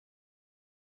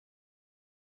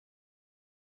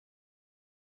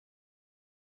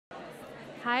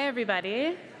Hi,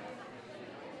 everybody.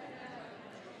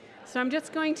 So I'm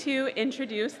just going to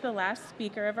introduce the last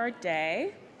speaker of our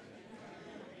day.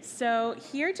 So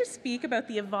here to speak about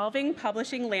the evolving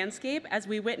publishing landscape as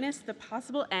we witness the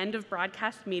possible end of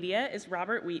broadcast media is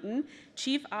Robert Wheaton,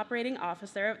 Chief Operating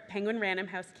Officer of Penguin Random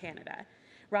House Canada.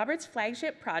 Robert's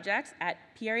flagship projects at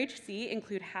PRHC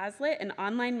include Hazlitt, an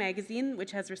online magazine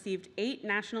which has received 8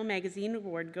 National Magazine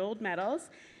Award gold medals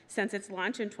since its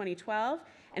launch in 2012,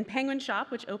 and Penguin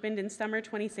Shop, which opened in summer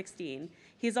 2016.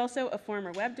 He is also a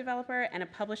former web developer and a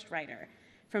published writer.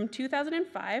 From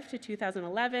 2005 to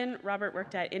 2011, Robert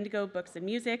worked at Indigo Books and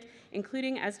Music,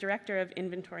 including as Director of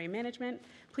Inventory Management.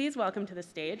 Please welcome to the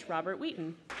stage Robert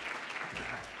Wheaton.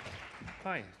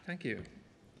 Hi, thank you.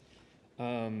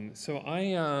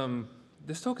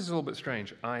 This talk is a little bit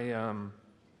strange. I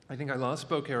think I last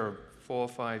spoke here 4 or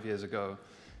 5 years ago,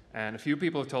 and a few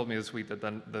people have told me this week that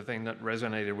the thing that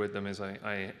resonated with them is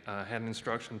I had an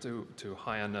instruction to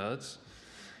hire nerds.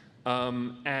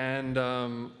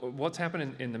 What's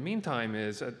happened in the meantime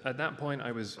is at that point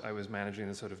I was managing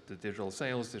the sort of the digital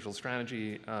sales, digital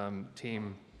strategy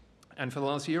team, and for the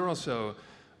last year or so,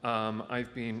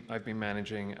 I've been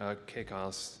managing a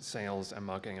kick-ass sales and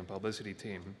marketing and publicity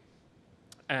team,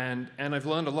 and I've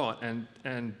learned a lot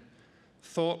and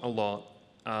thought a lot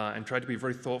and tried to be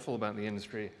very thoughtful about the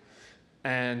industry.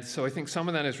 And so I think some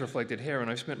of that is reflected here, and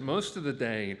I've spent most of the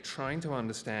day trying to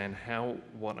understand how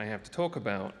what I have to talk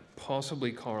about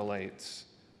possibly correlates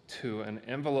to an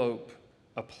envelope,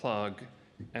 a plug,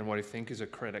 and what I think is a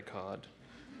credit card.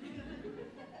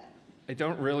 I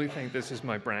don't really think this is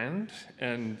my brand,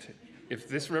 and if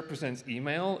this represents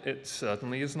email, it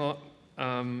certainly is not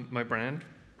my brand.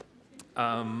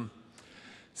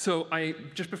 So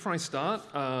just before I start,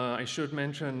 I should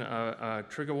mention a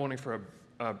trigger warning for a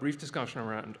brief discussion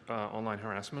around online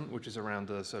harassment, which is around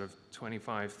the sort of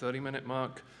 25, 30-minute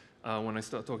mark. When I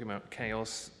start talking about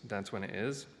chaos, that's when it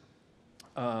is.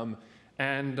 I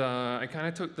kind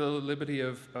of took the liberty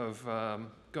of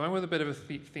going with a bit of a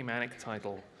thematic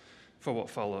title for what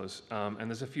follows. And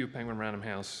there's a few Penguin Random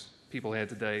House people here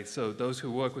today, so those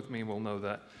who work with me will know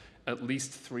that at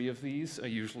least 3 of these are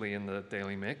usually in the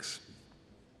daily mix.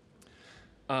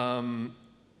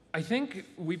 I think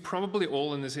we probably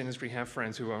all in this industry have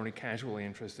friends who are only casually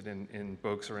interested in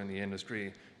books or in the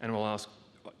industry and will ask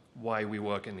why we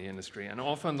work in the industry. And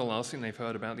often the last thing they've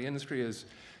heard about the industry is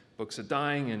books are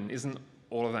dying, and isn't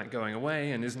all of that going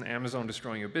away, and isn't Amazon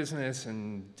destroying your business,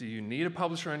 and do you need a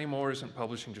publisher anymore? Isn't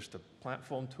publishing just a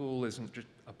platform tool? Isn't just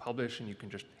a publish and you can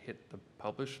just hit the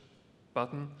publish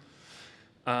button?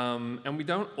 And we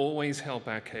don't always help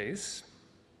our case.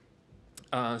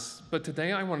 But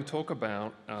today I want to talk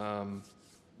about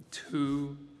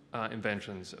 2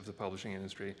 inventions of the publishing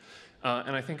industry.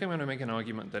 And I think I'm going to make an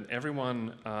argument that every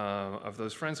one of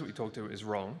those friends that we talked to is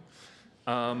wrong.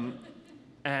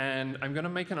 And I'm going to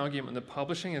make an argument that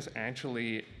publishing has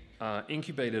actually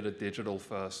incubated a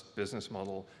digital-first business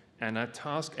model. And our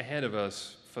task ahead of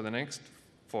us for the next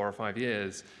 4 or 5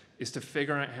 years is to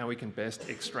figure out how we can best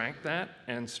extract that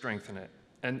and strengthen it.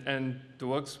 And the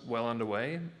work's well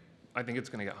underway. I think it's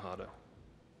going to get harder.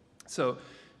 So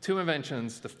 2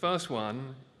 inventions. The first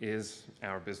one is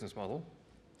our business model.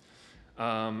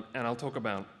 And I'll talk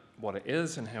about what it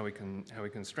is and how we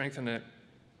can strengthen it,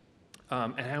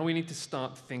 and how we need to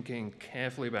start thinking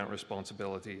carefully about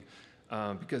responsibility,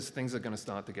 because things are going to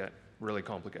start to get really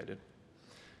complicated.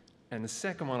 And the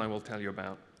second one I will tell you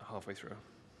about halfway through.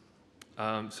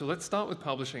 So let's start with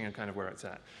publishing and kind of where it's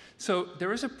at. So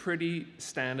there is a pretty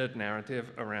standard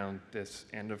narrative around this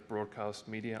end of broadcast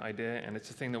media idea, and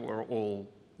it's a thing that we're all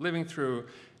living through,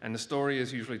 and the story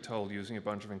is usually told using a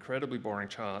bunch of incredibly boring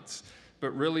charts,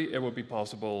 but really it would be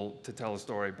possible to tell a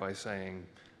story by saying,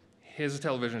 here's a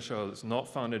television show that's not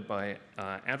funded by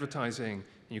advertising, and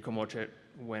you can watch it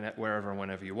wherever and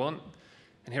whenever you want.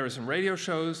 And here are some radio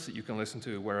shows that you can listen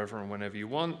to wherever and whenever you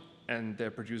want, and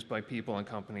they're produced by people and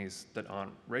companies that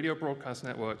aren't radio broadcast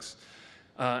networks.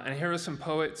 And here are some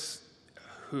poets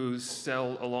who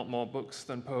sell a lot more books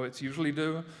than poets usually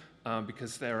do,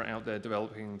 because they're out there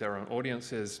developing their own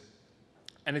audiences.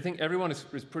 And I think everyone is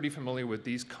pretty familiar with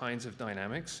these kinds of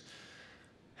dynamics.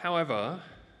 However,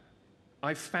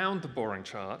 I found the boring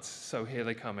charts, so here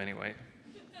they come anyway.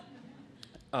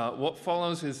 What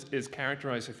follows is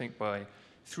characterized, I think, by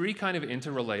 3 kind of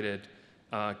interrelated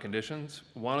conditions,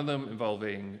 one of them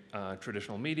involving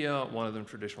traditional media, one of them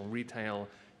traditional retail,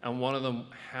 and one of them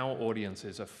how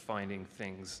audiences are finding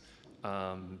things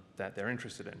that they're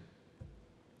interested in.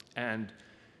 And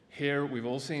Here, we've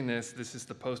all seen this. This is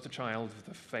the poster child of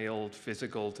the failed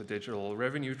physical to digital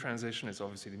revenue transition. It's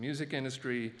obviously the music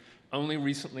industry. Only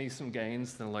recently, some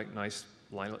gains, the like nice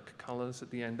lilac colors at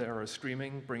the end there are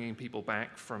streaming, bringing people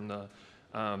back from the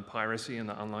piracy and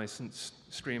the unlicensed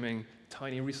streaming.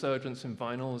 Tiny resurgence in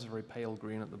vinyl is a very pale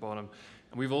green at the bottom.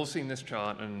 And we've all seen this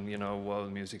chart and, well,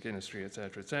 the music industry, et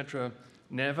cetera, et cetera.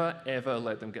 Never, ever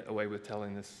let them get away with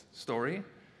telling this story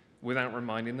without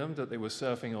reminding them that they were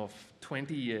surfing off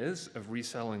 20 years of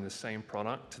reselling the same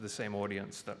product to the same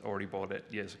audience that already bought it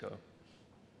years ago.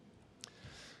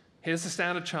 Here's the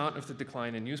standard chart of the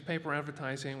decline in newspaper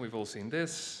advertising. We've all seen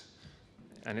this.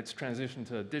 And its transition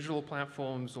to digital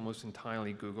platforms, almost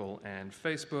entirely Google and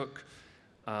Facebook.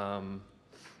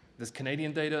 There's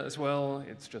Canadian data as well.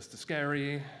 It's just as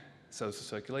scary. Social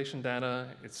circulation data.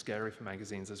 It's scary for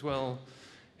magazines as well.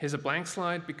 Here's a blank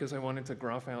slide because I wanted to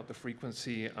graph out the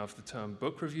frequency of the term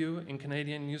book review in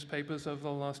Canadian newspapers over the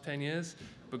last 10 years,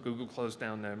 but Google closed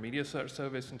down their media search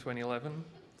service in 2011.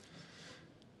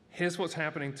 Here's what's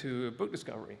happening to book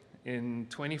discovery. In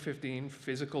 2015,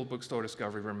 physical bookstore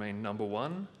discovery remained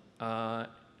 #1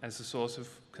 as a source of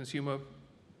consumer,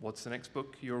 what's the next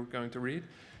book you're going to read,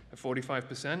 at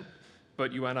 45%,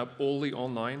 but you add up all the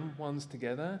online ones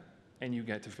together, and you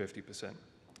get to 50%.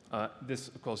 This,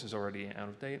 of course, is already out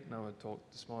of date. Noah talked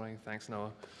this morning. Thanks,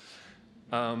 Noah.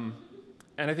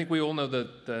 And I think we all know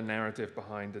the narrative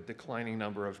behind the declining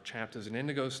number of chapters in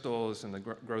Indigo stores and the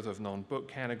growth of non-book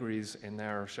categories in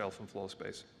their shelf and floor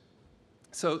space.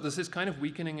 So there's this kind of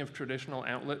weakening of traditional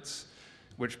outlets,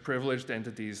 which privileged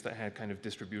entities that had kind of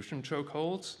distribution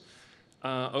chokeholds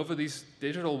over these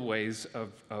digital ways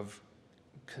of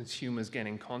consumers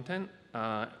getting content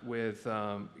with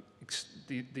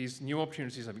these new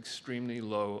opportunities have extremely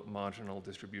low marginal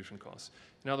distribution costs.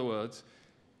 In other words,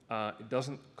 it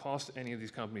doesn't cost any of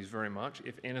these companies very much,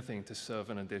 if anything, to serve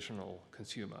an additional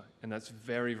consumer. And that's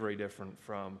very, very different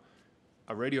from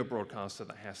a radio broadcaster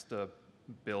that has to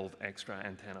build extra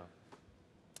antenna.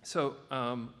 So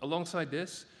alongside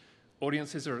this,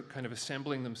 audiences are kind of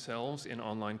assembling themselves in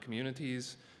online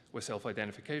communities where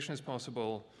self-identification is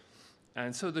possible.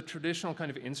 And so the traditional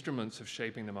kind of instruments of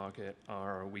shaping the market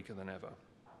are weaker than ever.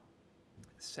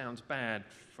 Sounds bad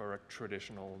for a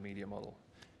traditional media model.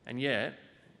 And yet,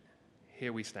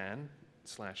 here we stand,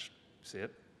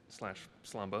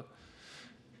 /sit/slumber.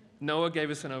 Noah gave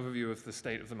us an overview of the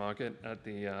state of the market at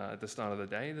the start of the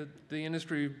day. The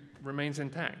industry remains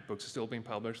intact. Books are still being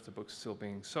published, the books are still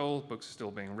being sold, books are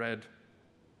still being read.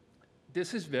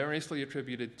 This is variously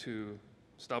attributed to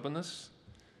stubbornness,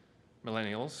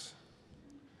 millennials,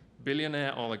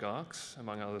 billionaire oligarchs,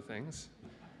 among other things,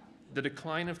 the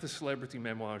decline of the celebrity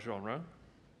memoir genre,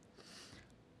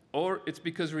 or it's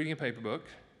because reading a paper book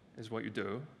is what you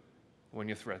do when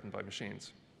you're threatened by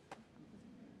machines.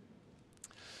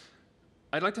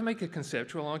 I'd like to make a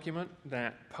conceptual argument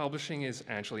that publishing is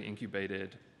actually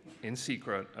incubated in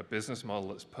secret, a business model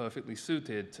that's perfectly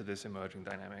suited to this emerging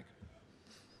dynamic.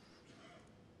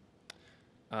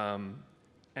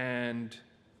 And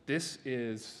this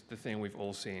is the thing we've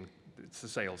all seen. It's the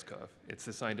sales curve. It's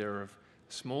this idea of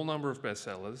a small number of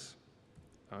bestsellers.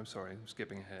 Oh, I'm sorry, I'm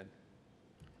skipping ahead.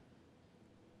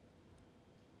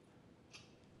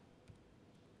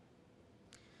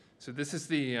 So this is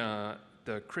the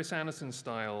Chris Anderson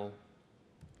style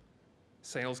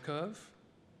sales curve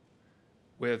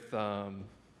with, we'll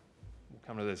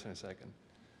come to this in a second.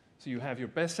 So you have your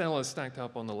bestsellers stacked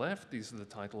up on the left. These are the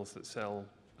titles that sell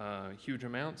huge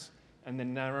amounts, and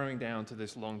then narrowing down to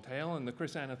this long tail. And the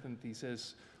Chris Anderson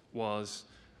thesis was,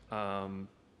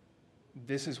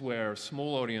 this is where a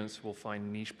small audience will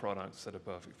find niche products that are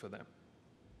perfect for them.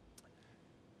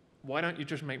 Why don't you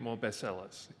just make more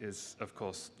bestsellers is, of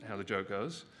course, how the joke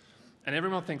goes. And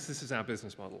everyone thinks this is our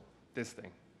business model, this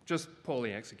thing, just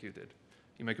poorly executed.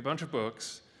 You make a bunch of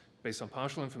books based on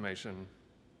partial information.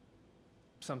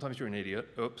 Sometimes you're an idiot,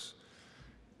 oops.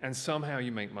 And somehow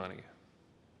you make money.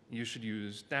 You should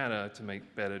use data to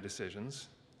make better decisions,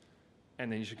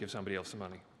 and then you should give somebody else the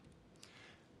money.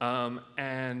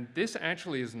 And this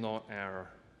actually is not our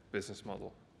business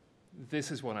model. This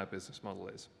is what our business model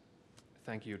is.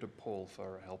 Thank you to Paul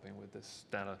for helping with this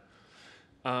data.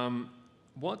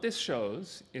 What this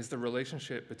shows is the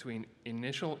relationship between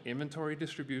initial inventory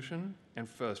distribution and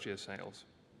first-year sales.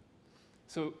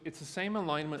 So it's the same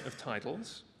alignment of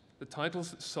titles. The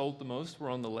titles that sold the most were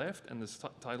on the left, and the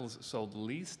titles that sold the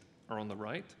least are on the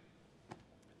right.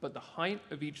 But the height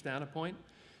of each data point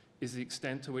is the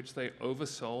extent to which they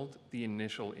oversold the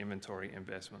initial inventory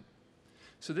investment.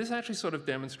 So this actually sort of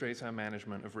demonstrates our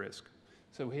management of risk.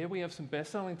 So here we have some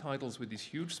best-selling titles with these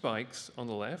huge spikes on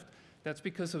the left, That's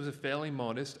because there was a fairly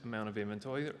modest amount of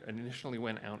inventory that initially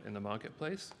went out in the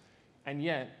marketplace, and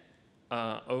yet,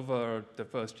 over the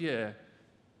first year,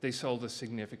 they sold a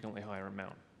significantly higher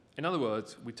amount. In other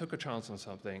words, we took a chance on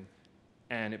something,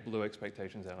 and it blew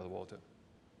expectations out of the water.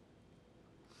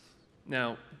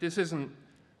 Now, this isn't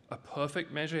a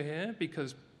perfect measure here,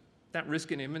 because that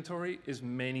risk in inventory is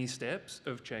many steps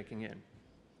of checking in.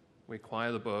 We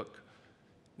acquire the book,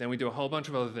 then we do a whole bunch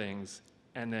of other things,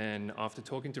 and then after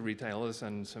talking to retailers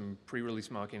and some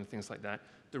pre-release marketing and things like that,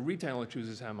 the retailer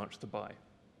chooses how much to buy.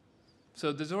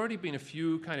 So there's already been a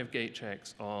few kind of gate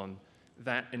checks on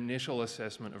that initial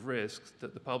assessment of risks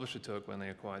that the publisher took when they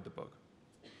acquired the book.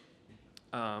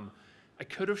 I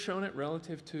could have shown it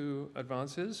relative to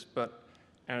advances, but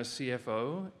our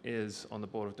CFO is on the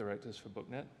board of directors for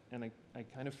BookNet, and I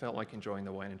kind of felt like enjoying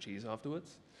the wine and cheese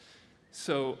afterwards.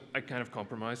 So I kind of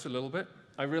compromised a little bit.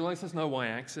 I realize there's no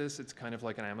y-axis. It's kind of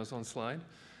like an Amazon slide.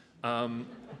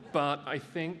 But I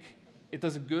think it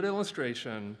does a good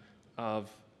illustration of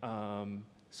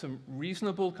some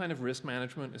reasonable kind of risk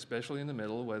management, especially in the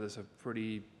middle, where there's a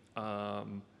pretty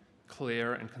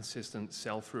clear and consistent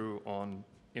sell-through on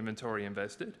inventory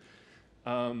invested.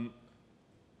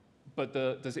 But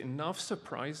there's enough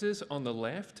surprises on the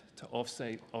left to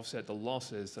offset the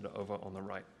losses that are over on the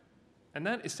right. And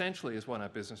that essentially is what our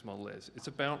business model is. It's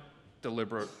about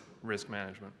deliberate risk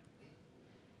management.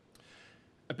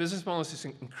 A business model is this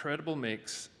incredible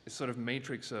mix, this sort of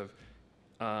matrix of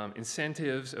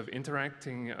incentives, of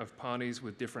interacting of parties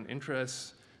with different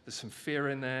interests. There's some fear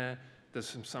in there. There's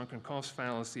some sunken cost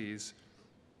fallacies.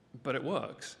 But it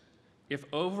works. If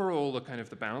overall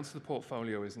the balance of the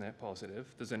portfolio is net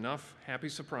positive, there's enough happy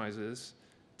surprises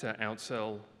to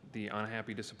outsell the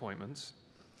unhappy disappointments,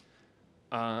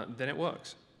 then it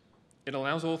works. It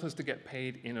allows authors to get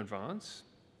paid in advance.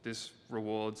 This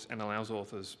rewards and allows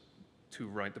authors to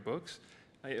write the books.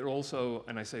 It also,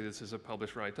 and I say this as a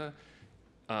published writer,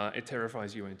 it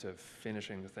terrifies you into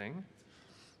finishing the thing.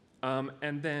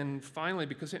 And then finally,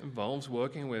 because it involves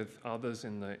working with others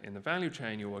in the value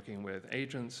chain, you're working with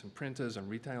agents and printers and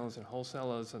retailers and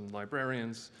wholesalers and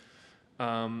librarians.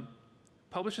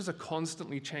 Publishers are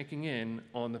constantly checking in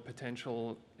on the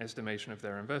potential estimation of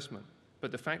their investment.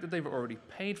 But the fact that they've already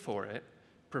paid for it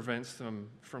prevents them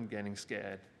from getting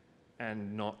scared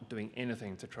and not doing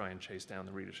anything to try and chase down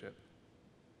the readership.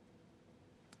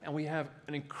 And we have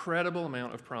an incredible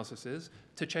amount of processes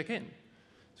to check in.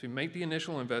 So we make the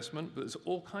initial investment, but there's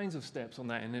all kinds of steps on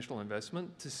that initial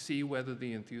investment to see whether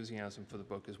the enthusiasm for the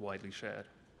book is widely shared.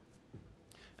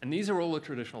 And these are all the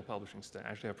traditional publishing steps.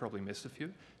 Actually, I probably missed a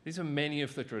few. These are many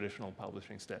of the traditional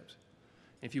publishing steps.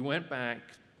 If you went back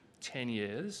 10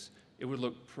 years, it would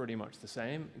look pretty much the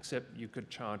same, except you could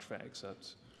charge for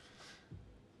excerpts.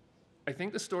 I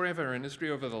think the story of our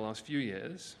industry over the last few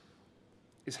years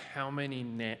is how many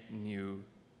net new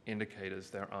indicators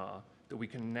there are that we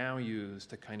can now use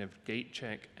to kind of gate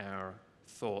check our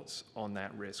thoughts on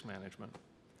that risk management.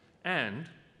 And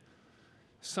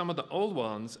some of the old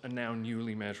ones are now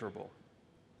newly measurable.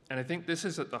 And I think this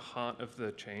is at the heart of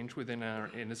the change within our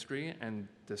industry and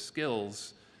the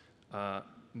skills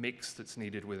mix that's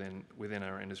needed within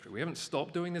our industry. We haven't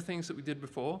stopped doing the things that we did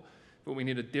before, but we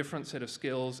need a different set of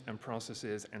skills and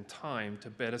processes and time to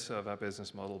better serve our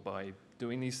business model by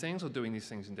doing these things or doing these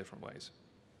things in different ways.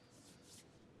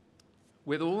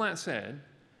 With all that said,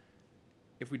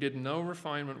 if we did no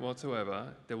refinement whatsoever,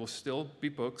 there will still be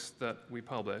books that we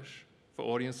publish for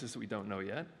audiences that we don't know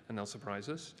yet, and they'll surprise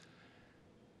us.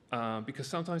 Because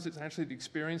sometimes it's actually the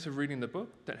experience of reading the book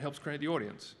that helps create the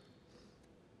audience.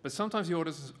 But sometimes the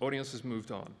audience has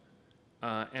moved on.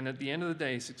 And at the end of the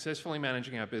day, successfully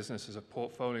managing our business as a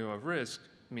portfolio of risk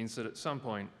means that at some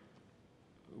point,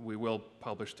 we will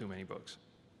publish too many books.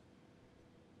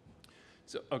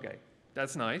 So, okay,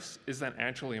 that's nice. Is that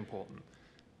actually important?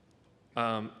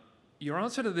 Your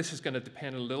answer to this is going to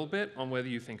depend a little bit on whether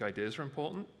you think ideas are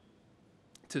important,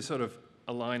 to sort of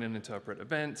align and interpret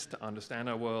events, to understand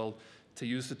our world, to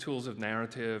use the tools of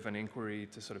narrative and inquiry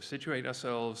to sort of situate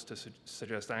ourselves, to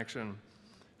suggest action.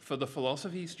 For the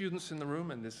philosophy students in the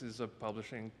room, and this is a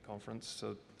publishing conference,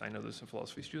 so I know there's some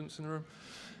philosophy students in the room.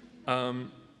 So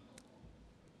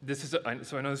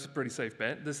I know this is a pretty safe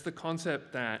bet. This is the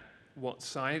concept that what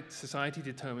society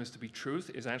determines to be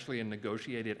truth is actually a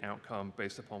negotiated outcome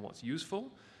based upon what's useful.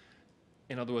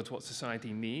 In other words, what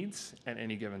society needs at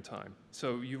any given time.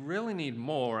 So you really need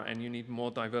more, and you need more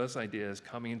diverse ideas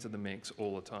coming into the mix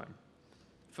all the time.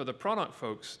 For the product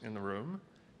folks in the room,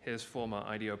 here's former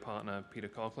IDEO partner Peter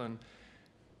Coughlin.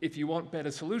 If you want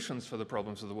better solutions for the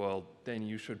problems of the world, then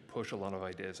you should push a lot of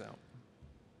ideas out.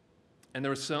 And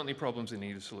there are certainly problems in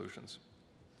need of solutions.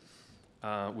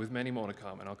 with many more to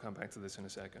come, and I'll come back to this in a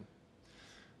second.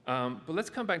 But let's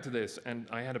come back to this, and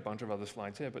I had a bunch of other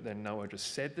slides here, but then Noah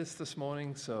just said this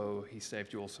morning, so he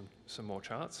saved you all some more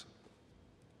charts.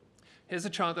 Here's a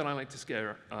chart that I like to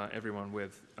scare everyone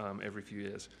with every few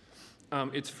years.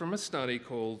 It's from a study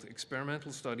called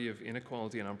Experimental Study of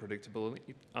Inequality and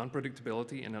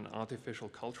Unpredictability in an Artificial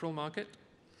Cultural Market.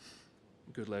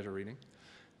 Good leisure reading.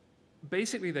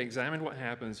 Basically, they examined what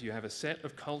happens. You have a set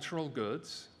of cultural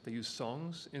goods, they use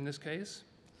songs in this case,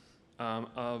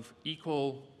 of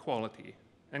equal quality.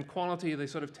 And quality, they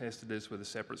sort of tested this with a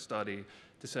separate study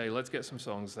to say, let's get some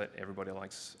songs that everybody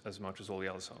likes as much as all the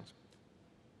other songs.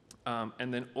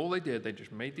 And then all they did, they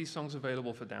just made these songs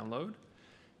available for download.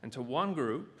 And to one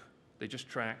group, they just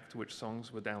tracked which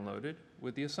songs were downloaded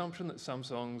with the assumption that some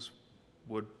songs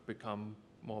would become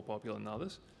more popular than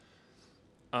others.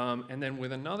 And then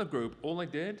with another group, all they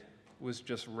did was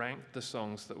just rank the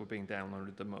songs that were being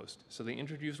downloaded the most. So they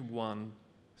introduced one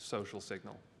social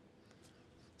signal.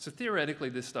 So theoretically,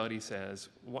 this study says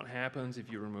what happens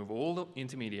if you remove all the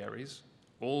intermediaries,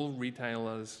 all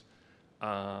retailers,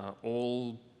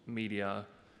 all media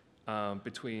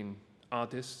between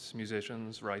artists,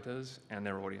 musicians, writers, and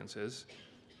their audiences,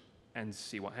 and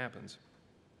see what happens.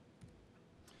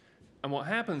 And what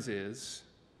happens is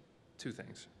two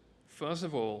things. First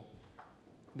of all,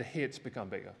 the hits become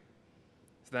bigger.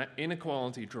 So that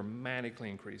inequality dramatically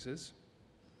increases.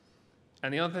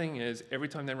 And the other thing is, every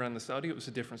time they ran the study, it was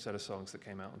a different set of songs that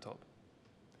came out on top.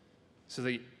 So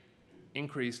they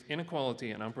increased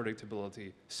inequality and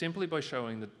unpredictability simply by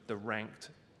showing the ranked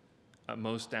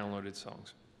most downloaded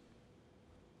songs.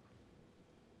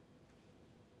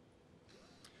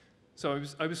 So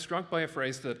I was struck by a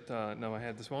phrase that Noah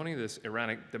had this morning, this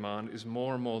erratic demand is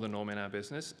more and more the norm in our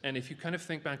business. And if you kind of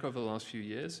think back over the last few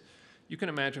years, you can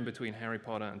imagine between Harry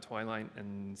Potter and Twilight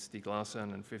and Stieg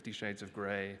Larsson and 50 Shades of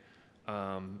Grey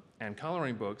and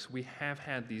coloring books, we have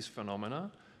had these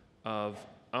phenomena of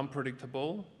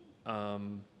unpredictable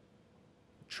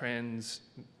trends,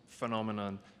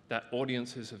 phenomenon that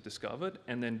audiences have discovered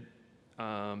and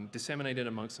then disseminated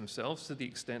amongst themselves to the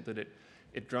extent that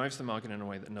it drives the market in a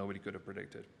way that nobody could have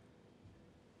predicted.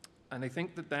 And I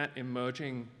think that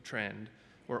emerging trend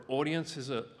where audiences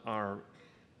are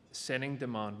setting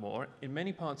demand more, in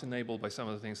many parts enabled by some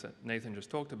of the things that Nathan just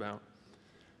talked about,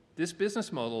 this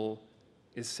business model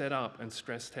is set up and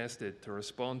stress tested to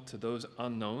respond to those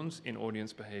unknowns in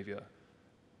audience behavior,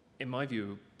 in my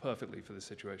view, perfectly for this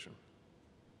situation.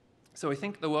 So I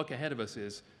think the work ahead of us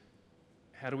is,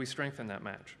 how do we strengthen that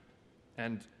match?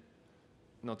 And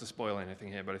not to spoil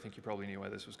anything here, but I think you probably knew where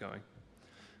this was going.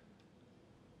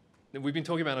 We've been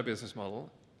talking about our business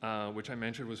model, which I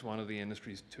mentioned was one of the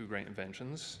industry's two great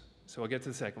inventions. So I'll get to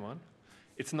the second one.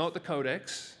 It's not the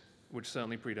codex, which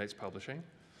certainly predates publishing.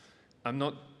 I'm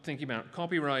not thinking about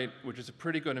copyright, which is a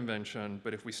pretty good invention,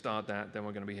 but if we start that, then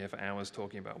we're going to be here for hours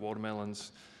talking about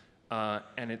watermelons.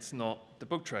 And it's not the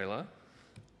book trailer.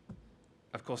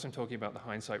 Of course, I'm talking about the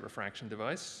hindsight refraction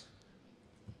device,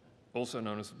 also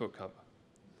known as the book cover.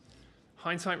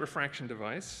 Hindsight refraction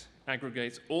device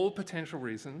aggregates all potential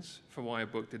reasons for why a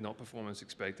book did not perform as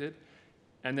expected,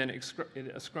 and then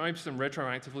it ascribes them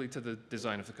retroactively to the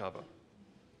design of the cover.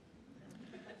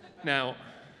 Now,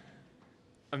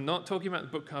 I'm not talking about the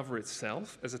book cover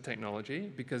itself as a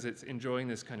technology, because it's enjoying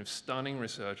this kind of stunning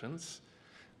resurgence.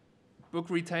 Book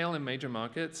retail in major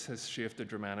markets has shifted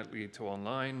dramatically to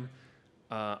online.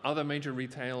 Other major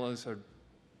retailers are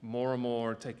more and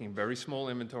more taking very small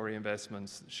inventory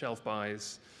investments, shelf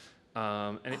buys,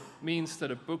 and it means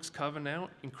that a book's cover now,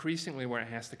 increasingly where it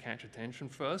has to catch attention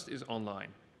first, is online,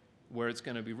 where it's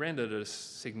going to be rendered at a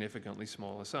significantly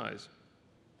smaller size.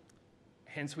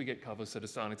 Hence, we get covers that are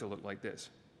starting to look like this,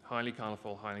 highly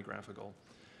colorful, highly graphical.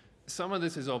 Some of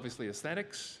this is obviously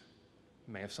aesthetics,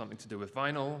 may have something to do with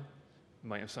vinyl,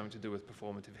 might have something to do with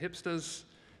performative hipsters,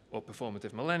 or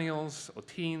performative millennials, or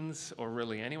teens, or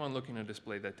really anyone looking to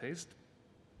display their taste.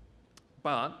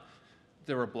 But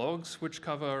there are blogs which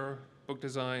cover book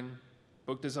design,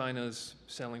 book designers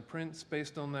selling prints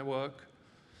based on their work.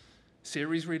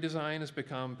 Series redesign has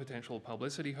become a potential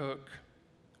publicity hook.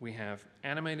 We have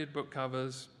animated book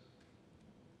covers.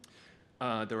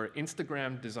 There are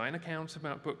Instagram design accounts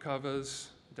about book covers.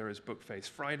 There is Bookface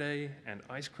Friday and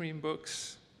Ice Cream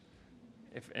Books.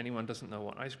 If anyone doesn't know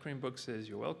what Ice Cream Books is,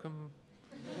 you're welcome.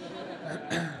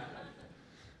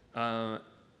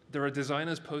 There are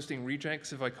designers posting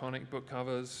rejects of iconic book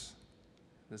covers.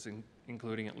 There's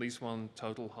including at least one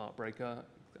total heartbreaker,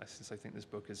 since I think this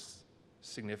book is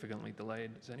significantly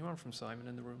delayed. Is anyone from Simon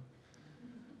in the room?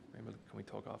 Maybe can we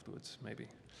talk afterwards? Maybe.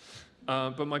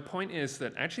 But my point is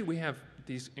that actually we have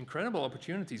these incredible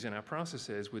opportunities in our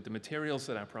processes with the materials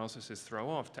that our processes throw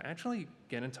off to actually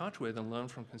get in touch with and learn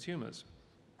from consumers.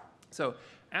 So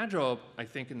our job, I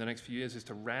think, in the next few years is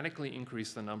to radically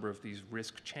increase the number of these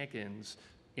risk check-ins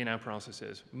in our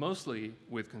processes, mostly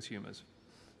with consumers.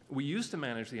 We used to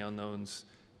manage the unknowns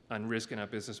and risk in our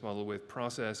business model with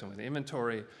process and with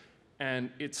inventory, and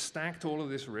it stacked all of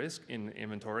this risk in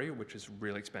inventory, which is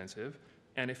really expensive,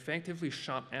 and effectively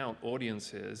shut out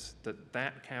audiences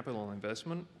that capital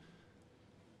investment.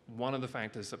 One of the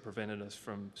factors that prevented us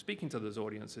from speaking to those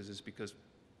audiences is because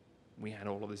we had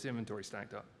all of this inventory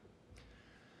stacked up.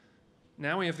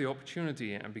 Now we have the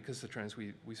opportunity, and because the trends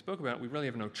we spoke about, we really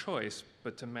have no choice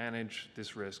but to manage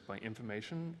this risk by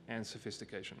information and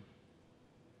sophistication.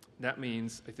 That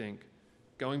means, I think,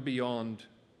 going beyond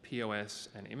POS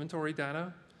and inventory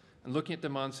data and looking at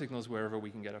demand signals wherever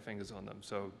we can get our fingers on them.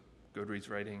 So Goodreads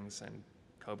ratings and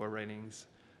Kobo ratings,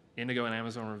 Indigo and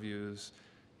Amazon reviews,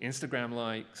 Instagram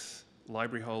likes,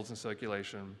 library holds and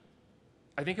circulation.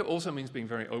 I think it also means being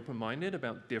very open-minded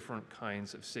about different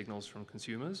kinds of signals from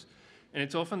consumers. And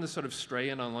it's often the sort of stray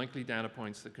and unlikely data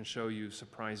points that can show you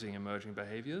surprising emerging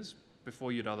behaviors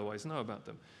before you'd otherwise know about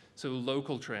them. So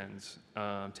local trends,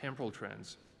 temporal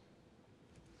trends.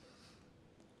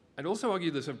 I'd also argue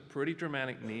there's a pretty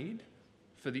dramatic need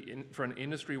for an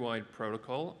industry-wide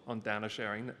protocol on data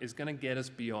sharing that is going to get us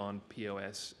beyond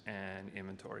POS and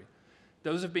inventory.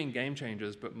 Those have been game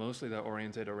changers, but mostly they're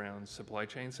oriented around supply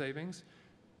chain savings.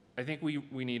 I think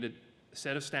we need a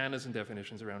set of standards and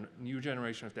definitions around a new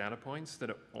generation of data points that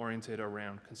are oriented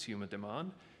around consumer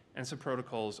demand and some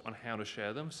protocols on how to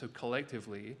share them, so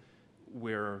collectively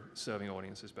we're serving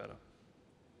audiences better.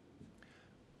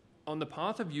 On the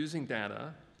path of using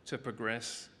data to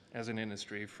progress as an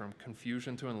industry from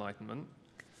confusion to enlightenment,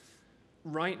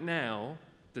 right now,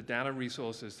 the data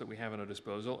resources that we have at our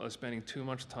disposal are spending too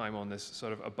much time on this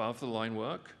sort of above-the-line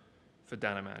work for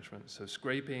data management. So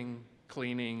scraping,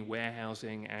 cleaning,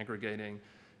 warehousing, aggregating,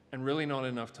 and really not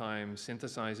enough time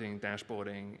synthesizing,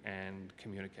 dashboarding, and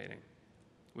communicating.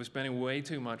 We're spending way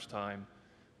too much time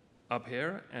up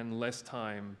here and less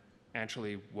time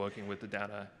actually working with the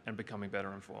data and becoming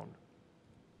better informed.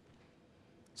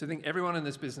 So I think everyone in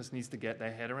this business needs to get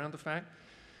their head around the fact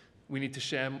we need to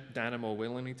share data more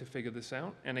willingly to figure this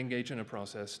out and engage in a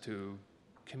process to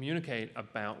communicate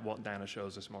about what data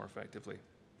shows us more effectively.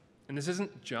 And this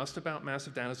isn't just about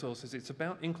massive data sources, it's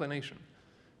about inclination.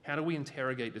 How do we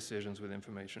interrogate decisions with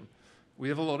information? We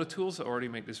have a lot of tools that already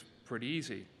make this pretty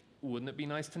easy. Wouldn't it be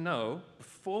nice to know,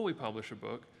 before we publish a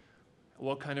book,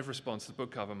 what kind of response the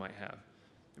book cover might have?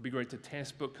 It'd be great to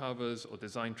test book covers or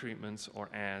design treatments or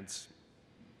ads.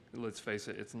 Let's face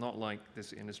it, it's not like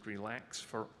this industry lacks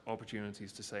for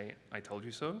opportunities to say, I told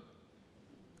you so.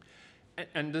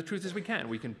 And the truth is we can.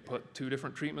 We can put 2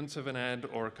 different treatments of an ad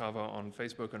or a cover on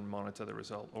Facebook and monitor the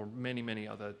result, or many, many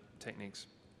other techniques.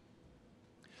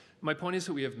 My point is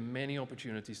that we have many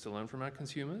opportunities to learn from our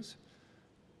consumers.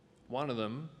 One of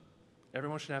them,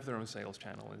 everyone should have their own sales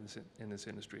channel in this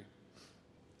industry.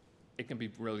 It can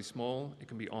be really small, it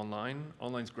can be online.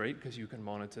 Online's great because you can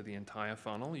monitor the entire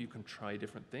funnel. You can try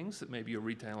different things that maybe your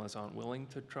retailers aren't willing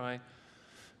to try.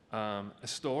 A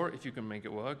store, if you can make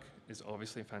it work, is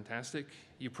obviously fantastic.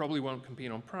 You probably won't compete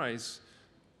on price.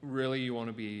 Really, you want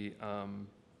to be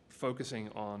focusing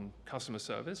on customer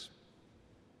service.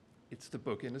 It's the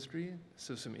book industry,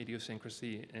 so some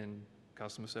idiosyncrasy in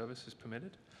customer service is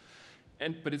permitted.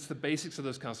 But it's the basics of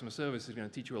those customer services that are going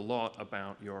to teach you a lot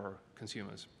about your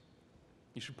consumers.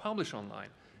 You should publish online.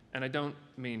 And I don't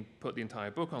mean put the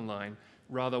entire book online.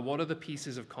 Rather, what are the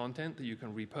pieces of content that you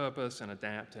can repurpose and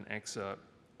adapt and excerpt?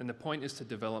 And the point is to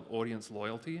develop audience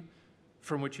loyalty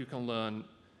from which you can learn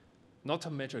not to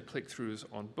measure click-throughs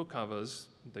on book covers,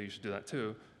 though you should do that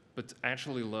too, but to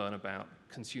actually learn about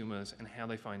consumers and how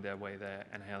they find their way there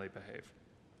and how they behave.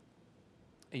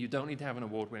 And you don't need to have an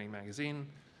award-winning magazine.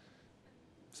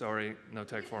 Sorry, no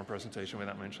tech forum presentation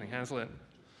without mentioning Hazlitt.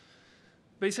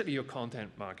 Basically, your content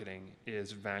marketing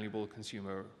is valuable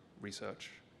consumer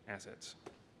research assets.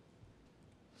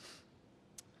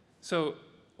 So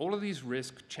all of these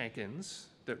risk check-ins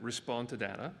that respond to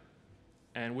data,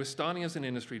 and we're starting as an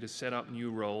industry to set up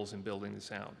new roles in building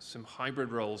this out, some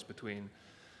hybrid roles between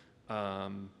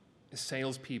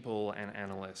salespeople and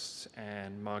analysts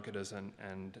and marketers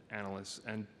and analysts.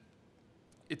 And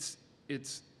it's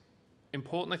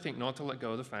important, I think, not to let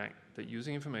go of the fact that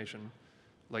using information,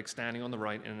 like standing on the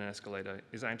right in an escalator,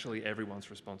 is actually everyone's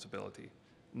responsibility,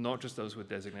 not just those with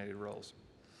designated roles.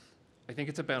 I think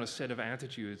it's about a set of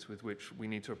attitudes with which we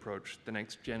need to approach the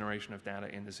next generation of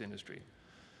data in this industry.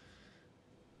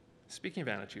 Speaking of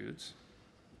attitudes,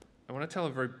 I want to tell a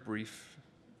very brief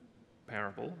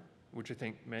parable, which I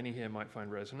think many here might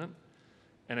find resonant,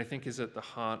 and I think is at the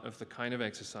heart of the kind of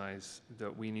exercise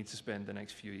that we need to spend the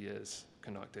next few years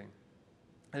conducting.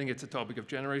 I think it's a topic of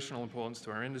generational importance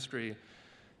to our industry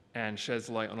and sheds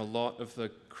light on a lot of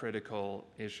the critical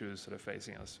issues that are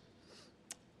facing us.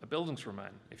 A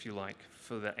Bildungsroman, if you like,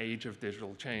 for the age of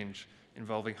digital change,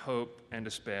 involving hope and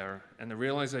despair, and the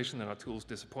realization that our tools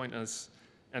disappoint us,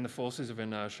 and the forces of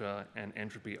inertia and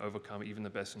entropy overcome even the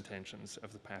best intentions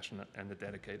of the passionate and the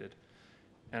dedicated.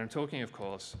 And I'm talking, of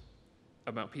course,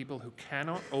 about people who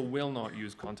cannot or will not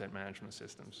use content management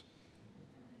systems.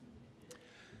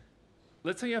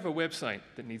 Let's say you have a website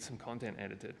that needs some content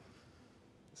edited.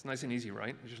 It's nice and easy,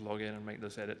 right? You just log in and make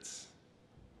those edits.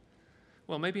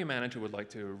 Well, maybe a manager would like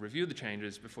to review the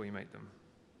changes before you make them.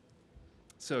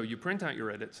 So you print out your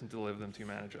edits and deliver them to your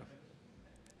manager,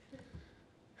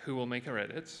 who will make our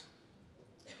edits,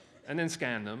 and then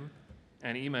scan them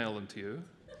and email them to you,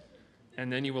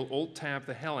 and then you will alt-tab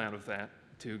the hell out of that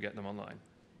to get them online.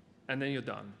 And then you're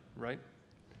done, right?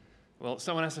 Well,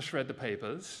 someone has to shred the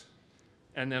papers,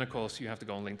 and then, of course, you have to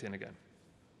go on LinkedIn again.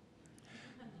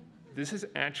 This is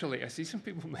actually, I see some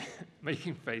people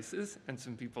making faces and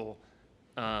some people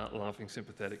laughing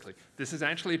sympathetically. This is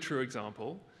actually a true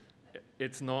example.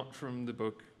 It's not from the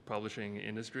book publishing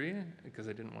industry, because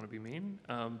I didn't want to be mean,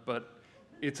 but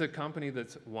it's a company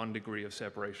that's 1 degree of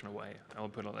separation away. I'll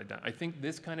put it like that. I think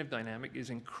this kind of dynamic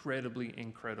is incredibly,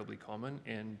 incredibly common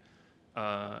in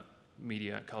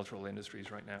media cultural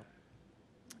industries right now.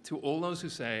 To all those who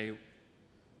say,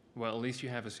 well, at least you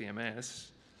have a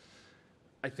CMS,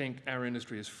 I think our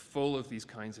industry is full of these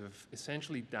kinds of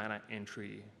essentially data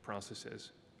entry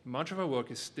processes. Much of our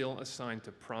work is still assigned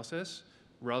to process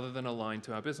rather than aligned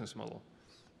to our business model.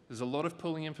 There's a lot of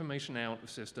pulling information out of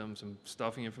systems and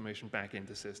stuffing information back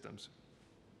into systems.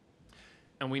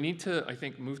 And we need to, I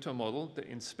think, move to a model that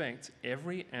inspects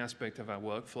every aspect of our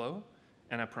workflow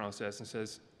and our process and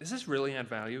says, does this really add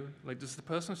value? Like, does the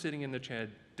person sitting in the chair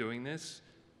doing this,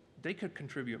 they could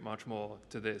contribute much more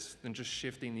to this than just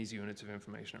shifting these units of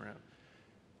information around.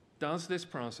 Does this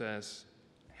process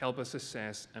help us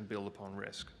assess and build upon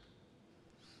risk?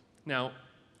 Now,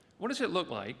 what does it look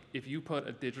like if you put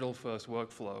a digital-first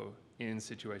workflow in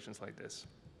situations like this?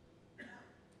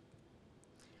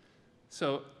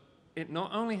 So it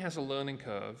not only has a learning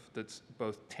curve that's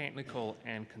both technical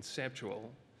and conceptual,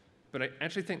 but I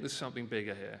actually think there's something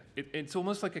bigger here. It's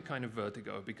almost like a kind of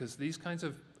vertigo, because these kinds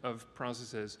of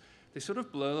processes, they sort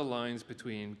of blur the lines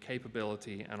between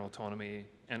capability and autonomy,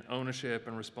 and ownership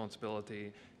and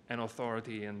responsibility, and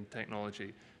authority and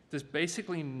technology. There's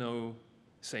basically no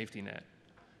safety net.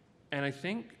 And I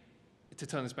think, to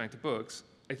turn this back to books,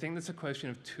 I think that's a question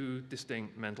of 2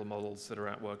 distinct mental models that are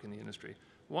at work in the industry.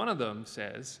 One of them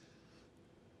says,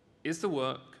 is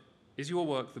your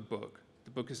work the book?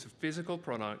 The book is a physical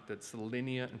product that's the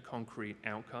linear and concrete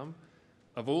outcome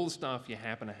of all the stuff you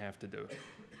happen to have to do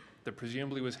that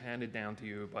presumably was handed down to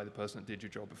you by the person that did your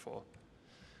job before.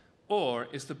 Or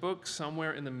is the book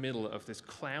somewhere in the middle of this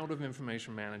cloud of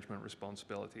information management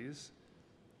responsibilities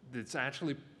that's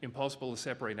actually impossible to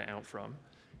separate it out from?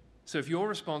 So if you're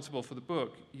responsible for the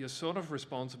book, you're sort of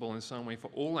responsible in some way for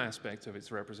all aspects of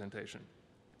its representation.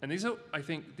 And these are, I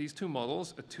think, these 2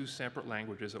 models are 2 separate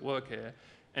languages at work here.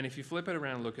 And if you flip it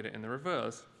around and look at it in the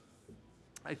reverse,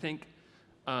 I think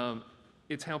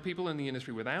it's how people in the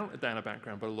industry without a data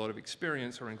background but a lot of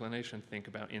experience or inclination think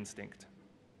about instinct.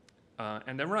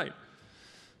 And they're right.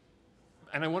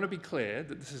 And I want to be clear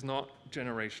that this is not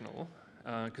generational,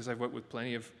 because I've worked with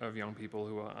plenty of young people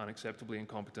who are unacceptably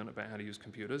incompetent about how to use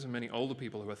computers, and many older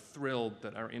people who are thrilled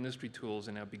that our industry tools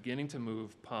are now beginning to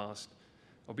move past,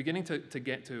 or beginning to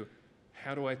get to,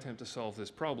 how do I attempt to solve this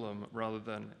problem, rather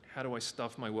than how do I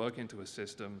stuff my work into a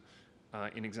system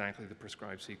in exactly the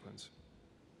prescribed sequence.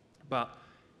 But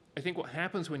I think what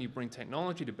happens when you bring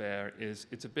technology to bear is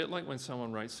it's a bit like when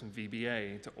someone writes some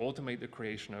VBA to automate the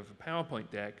creation of a PowerPoint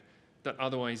deck that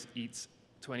otherwise eats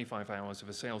 25 hours of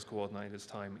a sales coordinator's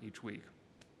time each week.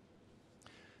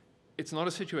 It's not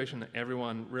a situation that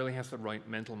everyone really has the right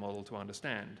mental model to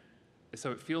understand.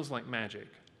 So it feels like magic.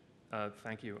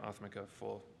 Thank you, Arthmica,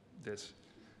 for this.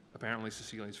 Apparently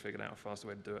Cecilia's figured out a faster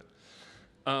way to do it.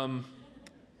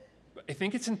 I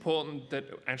think it's important that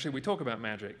actually we talk about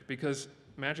magic, because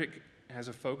magic has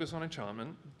a focus on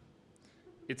enchantment.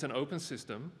 It's an open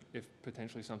system, if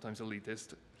potentially sometimes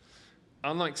elitist.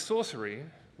 Unlike sorcery,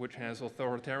 which has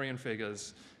authoritarian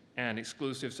figures and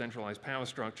exclusive centralized power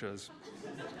structures.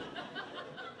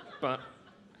 But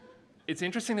it's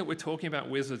interesting that we're talking about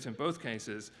wizards in both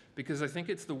cases, because I think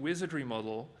it's the wizardry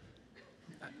model.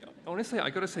 honestly, I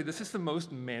gotta say, this is the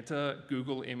most meta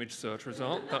Google image search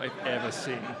result that I've ever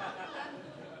seen.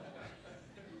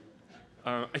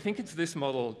 I think it's this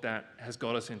model that has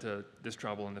got us into this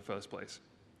trouble in the first place.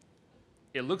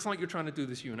 It looks like you're trying to do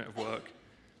this unit of work.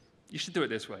 You should do it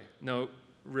this way. No,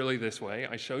 really this way.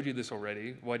 I showed you this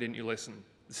already. Why didn't you listen?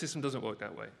 The system doesn't work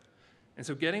that way. And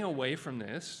so getting away from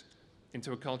this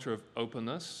into a culture of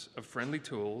openness, of friendly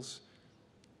tools,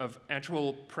 of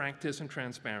actual practice and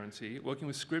transparency, working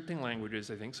with scripting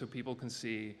languages, I think, so people can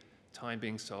see time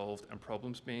being solved and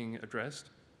problems being addressed.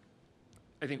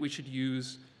 I think we should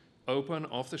use open,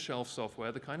 off-the-shelf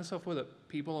software, the kind of software that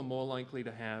people are more likely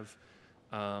to have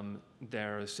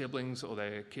their siblings or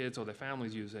their kids or their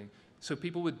families using, so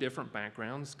people with different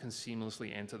backgrounds can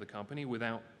seamlessly enter the company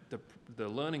without the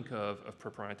learning curve of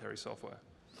proprietary software.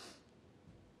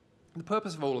 The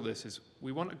purpose of all of this is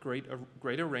we want a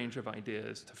greater range of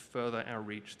ideas to further our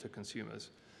reach to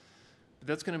consumers. But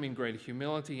that's going to mean greater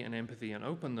humility and empathy and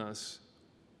openness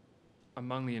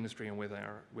among the industry and with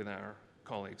our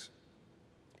colleagues.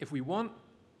 If we want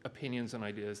opinions and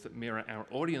ideas that mirror our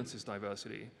audience's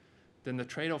diversity, then the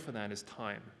trade-off for that is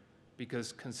time,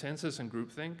 because consensus and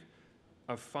groupthink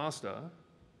are faster,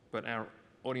 but our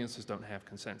audiences don't have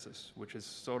consensus, which is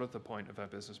sort of the point of our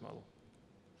business model.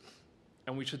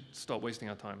 And we should stop wasting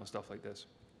our time on stuff like this.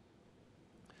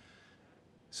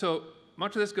 So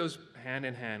much of this goes hand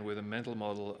in hand with a mental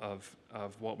model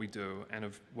of what we do and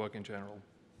of work in general.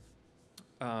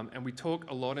 And we talk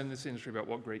a lot in this industry about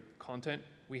what great content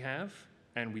we have,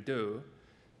 and we do,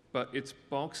 but it's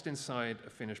boxed inside a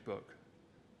finished book,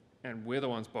 and we're the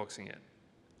ones boxing it.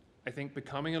 I think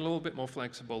becoming a little bit more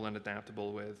flexible and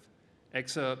adaptable with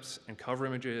excerpts and cover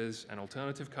images and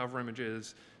alternative cover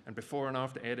images and before and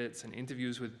after edits and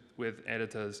interviews with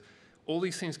editors, all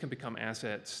these things can become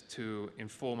assets to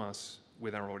inform us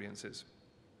with our audiences.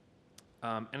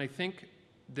 And I think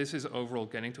this is overall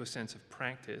getting to a sense of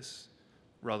practice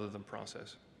rather than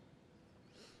process.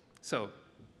 So,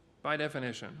 by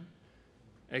definition,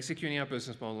 executing our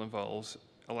business model involves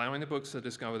allowing the books to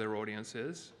discover their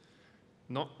audiences,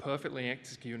 not perfectly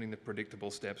executing the predictable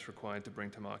steps required to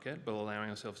bring to market, but allowing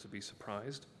ourselves to be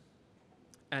surprised,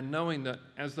 and knowing that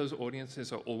as those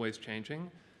audiences are always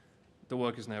changing, the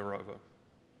work is never over.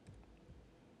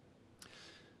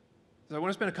 So I want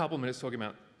to spend a couple of minutes talking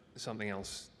about something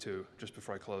else too, just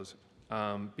before I close,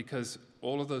 because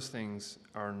all of those things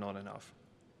are not enough.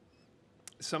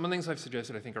 Some of the things I've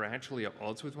suggested I think are actually at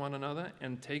odds with one another,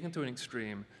 and taken to an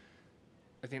extreme,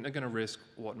 I think they're going to risk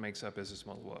what makes our business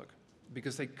model work,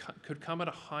 because they could come at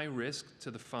a high risk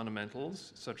to the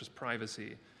fundamentals, such as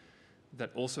privacy, that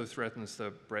also threatens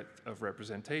the breadth of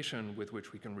representation with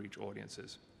which we can reach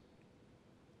audiences.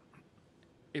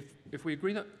 If we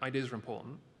agree that ideas are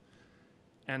important,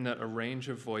 and that a range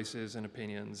of voices and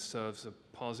opinions serves a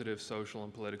positive social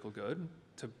and political good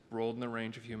to broaden the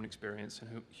range of human experience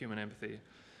and human empathy,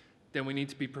 then we need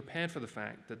to be prepared for the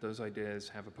fact that those ideas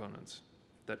have opponents,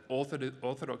 that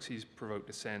orthodoxies provoke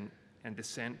dissent, and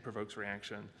dissent provokes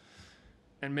reaction.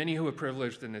 And many who are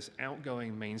privileged in this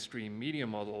outgoing mainstream media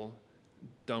model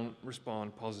don't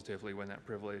respond positively when that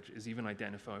privilege is even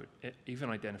identified,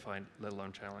 let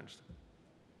alone challenged.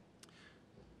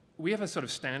 We have a sort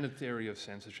of standard theory of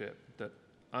censorship that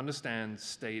understands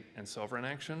state and sovereign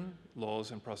action,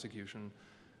 laws and prosecution,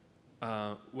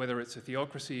 whether it's a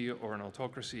theocracy or an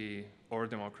autocracy or a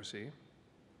democracy.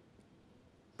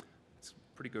 It's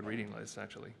a pretty good reading list,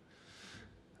 actually.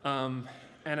 And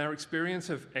our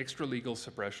experience of extra-legal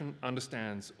suppression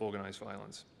understands organized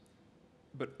violence.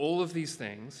 But all of these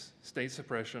things, state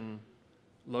suppression,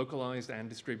 localized and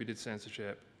distributed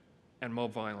censorship, and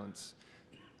mob violence,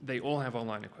 they all have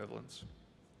online equivalents.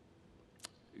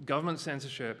 Government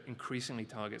censorship increasingly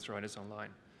targets writers online.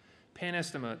 PEN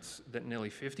estimates that nearly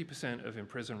 50% of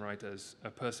imprisoned writers are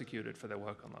persecuted for their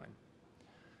work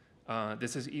online.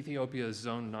 This is Ethiopia's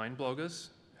Zone 9 bloggers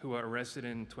who were arrested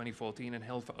in 2014 and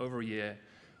held for over a year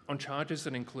on charges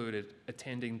that included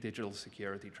attending digital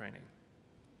security training.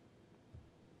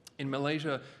 In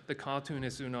Malaysia, the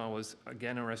cartoonist Zuna was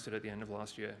again arrested at the end of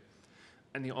last year,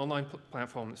 and the online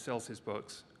platform that sells his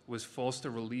books was forced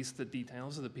to release the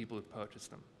details of the people who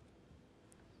purchased them.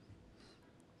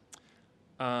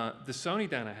 The Sony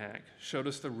data hack showed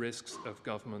us the risks of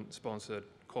government-sponsored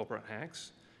corporate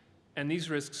hacks, and these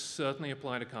risks certainly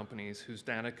apply to companies whose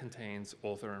data contains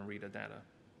author and reader data.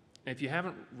 And if you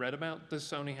haven't read about the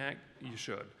Sony hack, you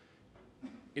should.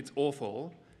 It's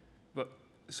awful, but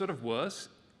sort of worse,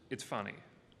 it's funny.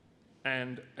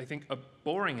 And I think a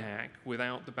boring hack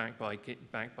without the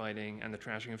backbiting and the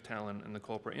trashing of talent and the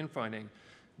corporate infighting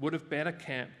would have better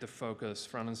kept the focus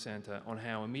front and center on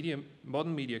how a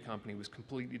modern media company was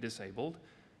completely disabled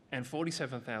and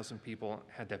 47,000 people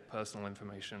had their personal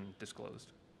information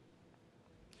disclosed.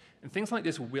 And things like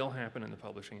this will happen in the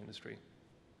publishing industry.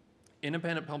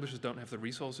 Independent publishers don't have the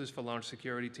resources for large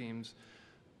security teams.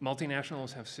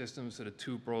 Multinationals have systems that are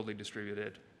too broadly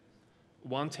distributed.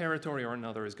 One territory or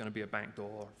another is going to be a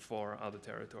backdoor for other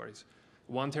territories.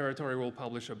 One territory will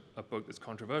publish a book that's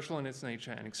controversial in its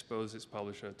nature and expose its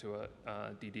publisher to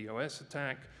a DDoS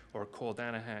attack or a core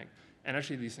data hack. And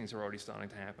actually, these things are already starting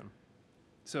to happen.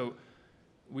 So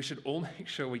we should all make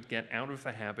sure we get out of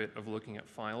the habit of looking at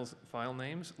file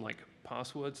names like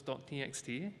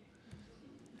passwords.txt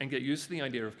and get used to the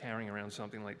idea of carrying around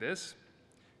something like this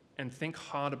and think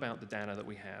hard about the data that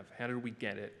we have. How did we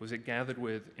get it? Was it gathered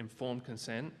with informed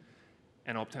consent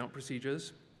and opt-out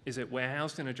procedures? Is it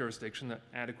warehoused in a jurisdiction that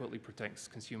adequately protects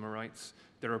consumer rights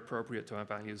that are appropriate to our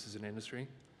values as an industry?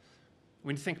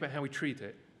 We need to think about how we treat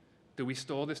it. Do we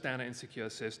store this data in secure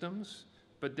systems,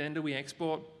 but then do we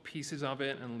export pieces of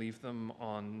it and leave them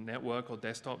on network or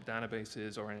desktop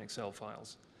databases or in Excel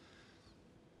files?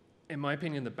 In my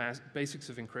opinion, the basics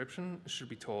of encryption should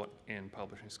be taught in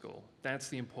publishing school. That's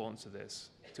the importance of this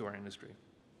to our industry.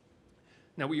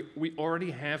 Now, we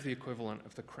already have the equivalent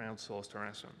of the crowdsourced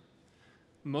harassment.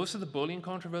 Most of the bullying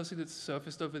controversy that's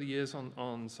surfaced over the years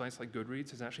on sites like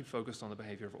Goodreads is actually focused on the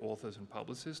behavior of authors and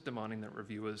publicists, demanding that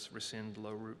reviewers rescind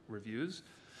low reviews.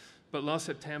 But last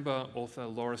September, author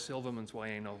Laura Silverman's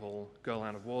YA novel, Girl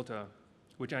Out of Water,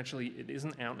 which actually it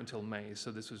isn't out until May,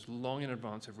 so this was long in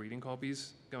advance of reading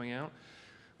copies going out,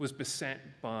 was beset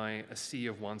by a sea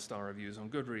of one-star reviews on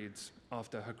Goodreads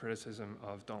after her criticism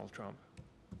of Donald Trump.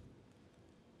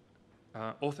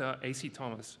 Author A.C.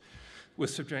 Thomas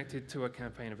was subjected to a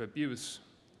campaign of abuse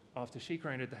after she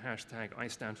created the hashtag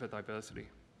 #IStandForDiversity.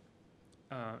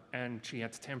 And she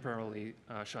had to temporarily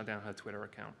shut down her Twitter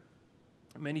account.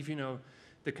 Many of you know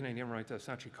the Canadian writer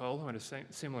Sachi Cole, who had a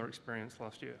similar experience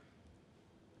last year.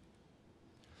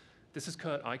 This is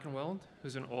Kurt Eichenwald,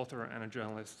 who's an author and a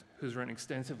journalist who's written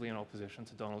extensively in opposition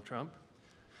to Donald Trump.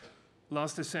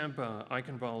 Last December,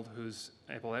 Eichenwald, who's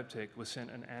epileptic, was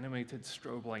sent an animated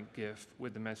strobe-like GIF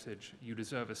with the message, "You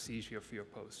deserve a seizure for your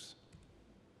posts."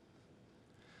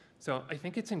 So I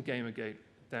think it's in Gamergate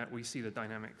that we see the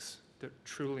dynamics that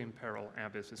truly imperil our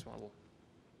business model.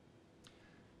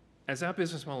 As our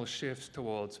business model shifts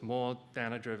towards more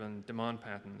data-driven demand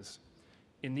patterns,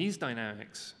 in these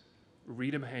dynamics,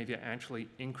 reader behavior actually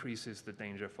increases the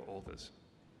danger for authors.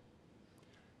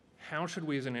 How should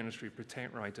we as an industry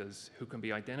protect writers who can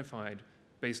be identified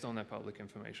based on their public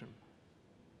information?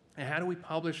 And how do we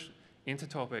publish into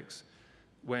topics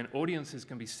when audiences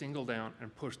can be singled out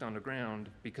and pushed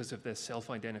underground because of their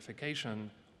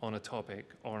self-identification on a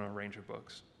topic or on a range of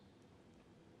books?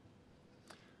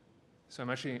 So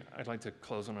I'd like to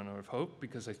close on a note of hope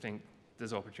because I think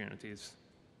there's opportunities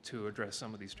to address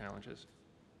some of these challenges.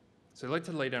 So I'd like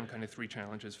to lay down kind of 3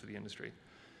 challenges for the industry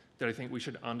that I think we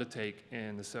should undertake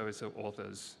in the service of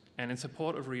authors and in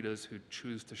support of readers who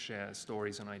choose to share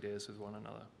stories and ideas with one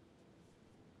another.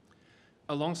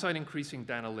 Alongside increasing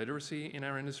data literacy in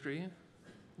our industry,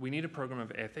 we need a program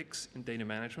of ethics in data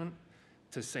management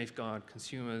to safeguard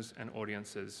consumers and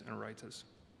audiences and writers,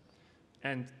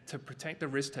 and to protect the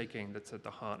risk-taking that's at the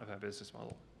heart of our business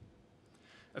model.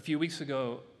 A few weeks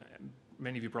ago,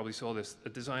 many of you probably saw this, a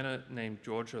designer named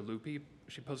Georgia Lupi,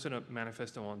 she posted a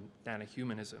manifesto on data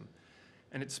humanism,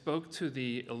 and it spoke to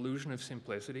the illusion of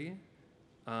simplicity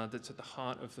that's at the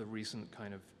heart of the recent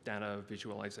kind of data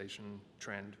visualization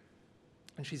trend.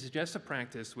 And she suggests a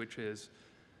practice which is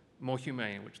more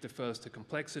humane, which defers to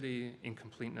complexity,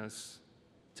 incompleteness,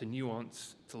 to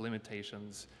nuance, to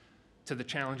limitations, to the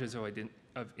challenges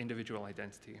of individual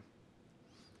identity.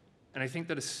 And I think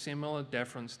that a similar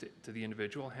deference to the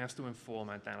individual has to inform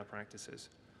our data practices,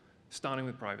 starting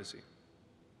with privacy.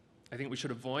 I think we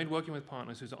should avoid working with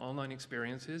partners whose online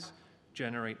experiences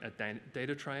generate a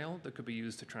data trail that could be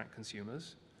used to track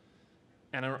consumers,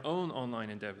 and our own online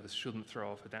endeavors shouldn't throw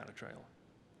off a data trail.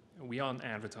 We aren't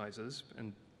advertisers,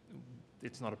 and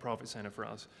it's not a profit center for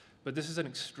us, but this is an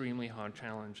extremely hard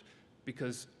challenge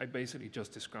because I basically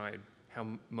just described how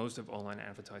most of online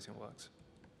advertising works.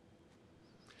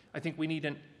 I think we need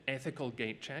an ethical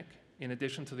gate check in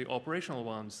addition to the operational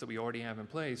ones that we already have in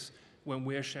place when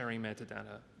we're sharing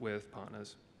metadata with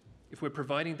partners. If we're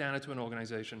providing data to an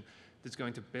organization that's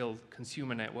going to build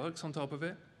consumer networks on top of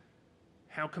it,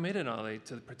 how committed are they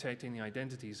to protecting the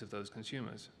identities of those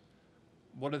consumers?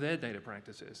 What are their data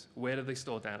practices? Where do they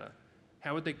store data?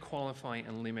 How would they qualify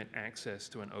and limit access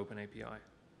to an open API?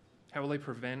 How will they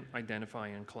prevent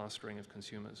identifying and clustering of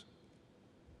consumers?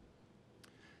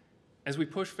 As we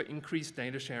push for increased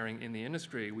data sharing in the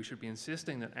industry, we should be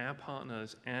insisting that our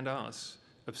partners and us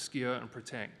obscure and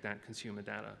protect that consumer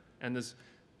data. And there's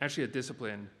actually a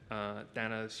discipline,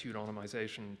 data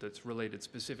pseudonymization, that's related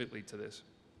specifically to this.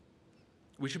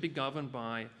 We should be governed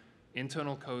by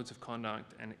internal codes of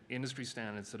conduct and industry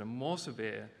standards that are more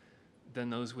severe than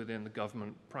those within the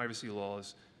government privacy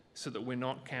laws, so that we're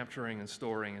not capturing and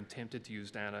storing and tempted to use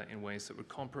data in ways that would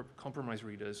compromise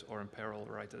readers or imperil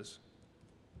writers.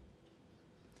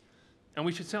 And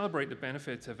we should celebrate the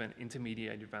benefits of an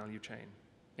intermediated value chain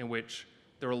in which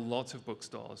there are lots of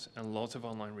bookstores and lots of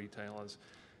online retailers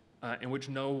in which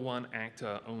no one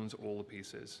actor owns all the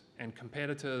pieces, and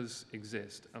competitors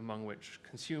exist among which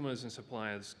consumers and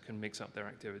suppliers can mix up their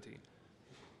activity,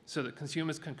 so that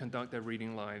consumers can conduct their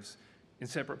reading lives in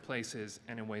separate places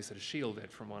and in ways that are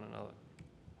shielded from one another.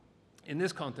 In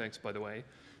this context, by the way,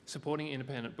 supporting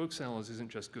independent booksellers isn't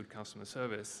just good customer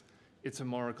service, it's a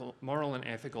moral and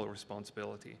ethical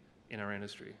responsibility in our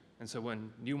industry. And so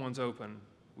when new ones open,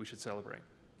 we should celebrate.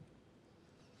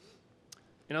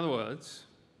 In other words,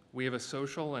 we have a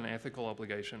social and ethical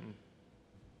obligation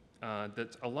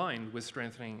that's aligned with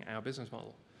strengthening our business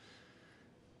model.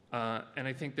 And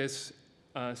I think this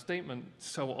statement,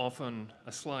 so often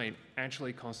a slide,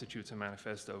 actually constitutes a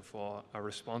manifesto for a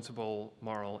responsible,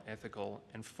 moral, ethical,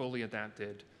 and fully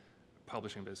adapted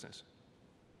publishing business.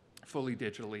 Fully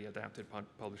digitally adapted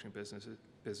publishing business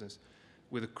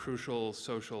with a crucial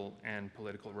social and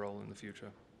political role in the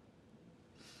future.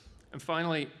 And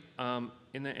finally,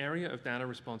 in the area of data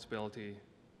responsibility,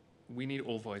 we need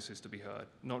all voices to be heard,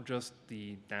 not just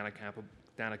the data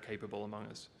capable among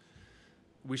us.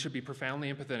 We should be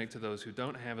profoundly empathetic to those who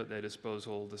don't have at their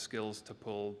disposal the skills to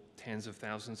pull tens of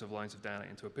thousands of lines of data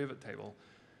into a pivot table,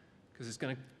 because it's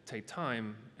going to take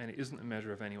time and it isn't a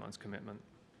measure of anyone's commitment.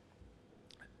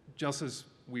 Just as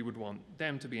we would want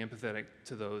them to be empathetic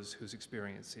to those whose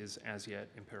experience is as yet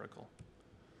empirical.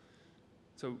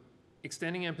 So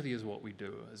extending empathy is what we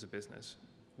do as a business.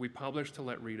 We publish to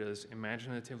let readers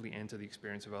imaginatively enter the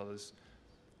experience of others,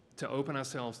 to open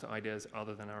ourselves to ideas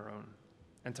other than our own,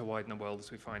 and to widen the world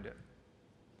as we find it.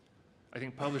 I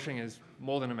think publishing is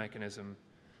more than a mechanism,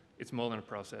 it's more than a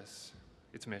process,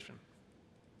 it's a mission.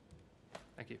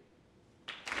 Thank you.